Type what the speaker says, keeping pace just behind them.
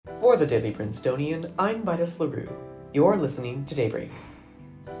For the Daily Princetonian, I'm Vitus LaRue. You're listening to Daybreak.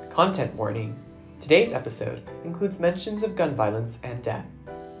 Content warning. Today's episode includes mentions of gun violence and death.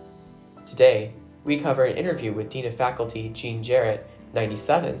 Today, we cover an interview with Dean of Faculty Jean Jarrett,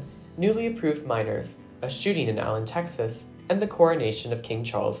 97, newly approved minors, a shooting in Allen, Texas, and the coronation of King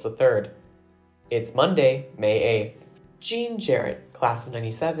Charles III. It's Monday, May 8th. Jean Jarrett, class of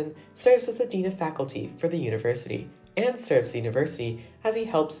 97, serves as the Dean of Faculty for the university and serves the university as he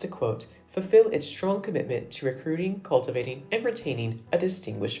helps to, quote, fulfill its strong commitment to recruiting, cultivating, and retaining a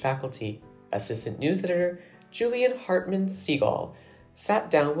distinguished faculty. Assistant News Editor Julian Hartman-Sigall sat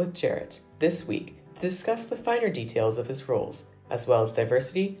down with Jarrett this week to discuss the finer details of his roles, as well as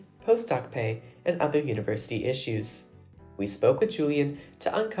diversity, postdoc pay, and other university issues. We spoke with Julian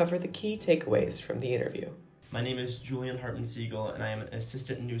to uncover the key takeaways from the interview. My name is Julian Hartman-Sigall, and I am an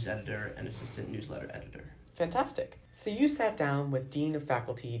assistant news editor and assistant newsletter editor. Fantastic. So you sat down with Dean of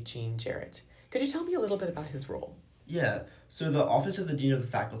Faculty Jean Jarrett. Could you tell me a little bit about his role? Yeah, so the Office of the Dean of the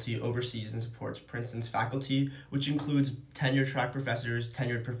Faculty oversees and supports Princeton's faculty, which includes tenure-track professors,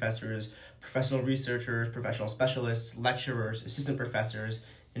 tenured professors, professional researchers, professional specialists, lecturers, assistant professors,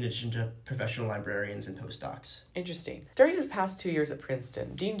 in addition to professional librarians and postdocs. Interesting. During his past 2 years at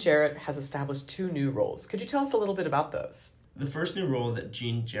Princeton, Dean Jarrett has established 2 new roles. Could you tell us a little bit about those? The first new role that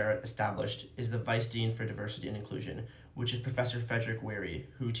Jean Jarrett established is the Vice Dean for Diversity and Inclusion, which is Professor Frederick Weary,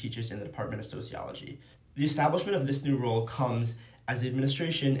 who teaches in the Department of Sociology. The establishment of this new role comes as the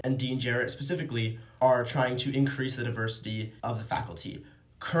administration and Dean Jarrett specifically are trying to increase the diversity of the faculty.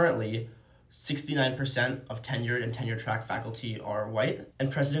 Currently, 69% of tenured and tenure-track faculty are white,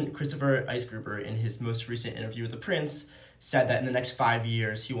 and President Christopher Eisgruber, in his most recent interview with the Prince, said that in the next 5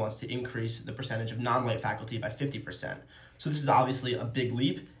 years he wants to increase the percentage of non-white faculty by 50%. So this is obviously a big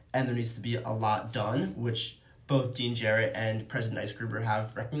leap, and there needs to be a lot done, which both Dean Jarrett and President Eisgruber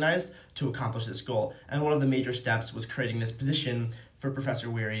have recognized to accomplish this goal. And one of the major steps was creating this position for Professor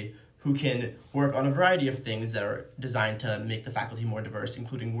Weary, who can work on a variety of things that are designed to make the faculty more diverse,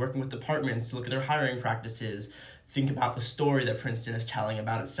 including working with departments to look at their hiring practices, think about the story that Princeton is telling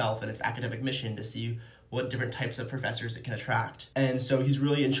about itself and its academic mission to see what different types of professors it can attract. And so he's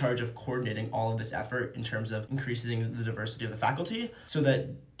really in charge of coordinating all of this effort in terms of increasing the diversity of the faculty so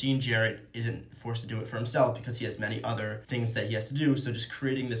that Dean Jarrett isn't forced to do it for himself because he has many other things that he has to do. So just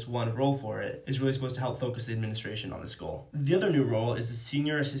creating this one role for it is really supposed to help focus the administration on this goal. The other new role is the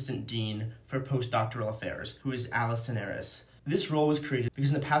Senior Assistant Dean for Postdoctoral Affairs, who is Alice Senaris. This role was created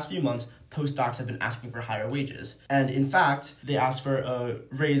because in the past few months, postdocs have been asking for higher wages. And in fact, they asked for a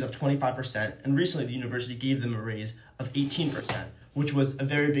raise of 25%, and recently the university gave them a raise of 18%, which was a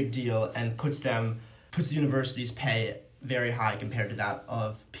very big deal and puts the university's pay very high compared to that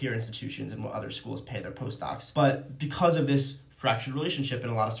of peer institutions and what other schools pay their postdocs. But because of this fractured relationship in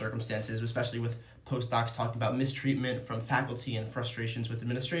a lot of circumstances, especially with postdocs talking about mistreatment from faculty and frustrations with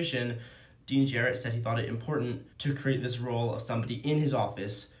administration, Dean Jarrett said he thought it important to create this role of somebody in his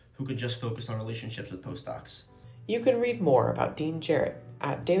office who could just focus on relationships with postdocs. You can read more about Dean Jarrett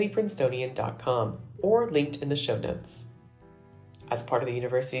at dailyprincetonian.com or linked in the show notes. As part of the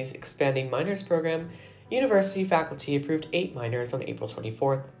university's expanding minors program, university faculty approved 8 minors on April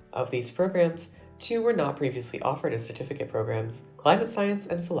 24th. Of these programs, 2 were not previously offered as certificate programs: climate science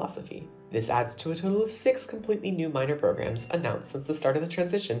and philosophy. This adds to a total of 6 completely new minor programs announced since the start of the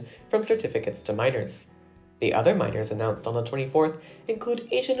transition from certificates to minors. The other minors announced on the 24th include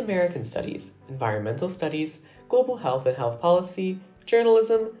Asian American Studies, Environmental Studies, Global Health and Health Policy,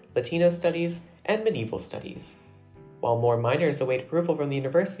 Journalism, Latino Studies, and Medieval Studies. While more minors await approval from the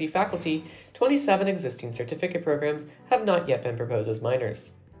university faculty, 27 existing certificate programs have not yet been proposed as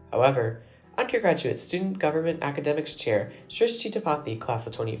minors. However, undergraduate Student Government Academics Chair Shrishti Tapathi, class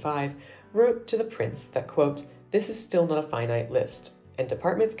of 25, wrote to the Prince that, quote, this is still not a finite list, and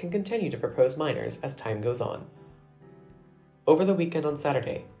departments can continue to propose minors as time goes on. Over the weekend on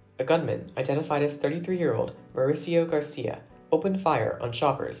Saturday, a gunman identified as 33-year-old Mauricio Garcia opened fire on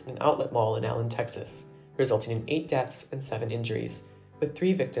shoppers in an outlet mall in Allen, Texas, resulting in 8 deaths and 7 injuries, with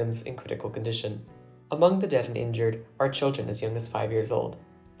 3 victims in critical condition. Among the dead and injured are children as young as 5 years old.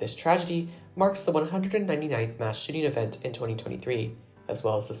 This tragedy marks the 199th mass shooting event in 2023, as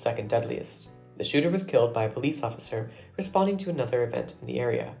well as the second deadliest. The shooter was killed by a police officer responding to another event in the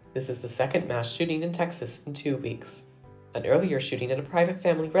area. This is the second mass shooting in Texas in 2 weeks. An earlier shooting at a private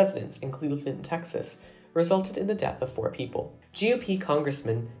family residence in Cleveland, Texas, resulted in the death of 4 people. GOP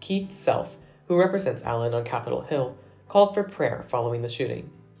Congressman Keith Self, who represents Allen on Capitol Hill, called for prayer following the shooting.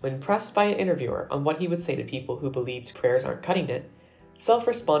 When pressed by an interviewer on what he would say to people who believed prayers aren't cutting it, Self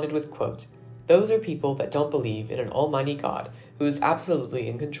responded with, quote, "Those are people that don't believe in an almighty God who's absolutely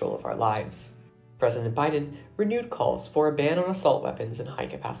in control of our lives. President Biden renewed calls for a ban on assault weapons and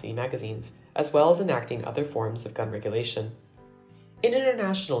high-capacity magazines, as well as enacting other forms of gun regulation. In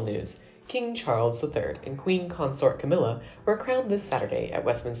international news, King Charles III and Queen Consort Camilla were crowned this Saturday at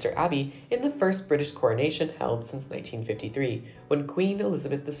Westminster Abbey in the first British coronation held since 1953, when Queen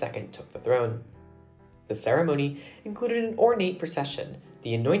Elizabeth II took the throne. The ceremony included an ornate procession,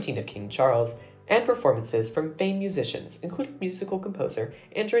 the anointing of King Charles, and performances from famed musicians, including musical composer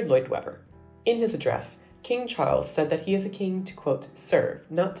Andrew Lloyd Webber. In his address, King Charles said that he is a king to, quote, serve,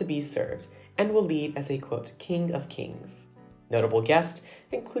 not to be served, and will lead as a, quote, king of kings. Notable guests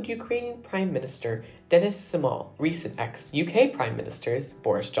include Ukrainian Prime Minister Denis Shmyhal, recent ex-UK Prime Ministers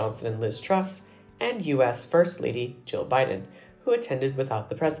Boris Johnson and Liz Truss, and US First Lady Jill Biden, who attended without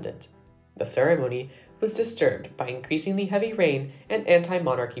the president. The ceremony was disturbed by increasingly heavy rain and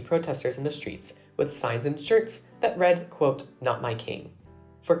anti-monarchy protesters in the streets with signs and shirts that read, quote, not my king.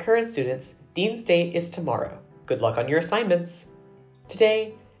 For current students, Dean's Day is tomorrow. Good luck on your assignments.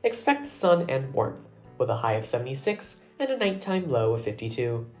 Today, expect sun and warmth, with a high of 76 and a nighttime low of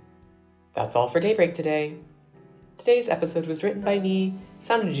 52. That's all for Daybreak today. Today's episode was written by me,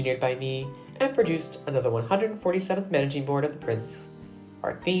 sound engineered by me, and produced under the 147th Managing Board of the Prince.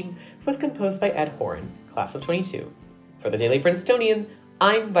 Our theme was composed by Ed Horan, class of 22. For the Daily Princetonian,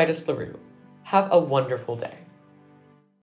 I'm Vitus LaRue. Have a wonderful day.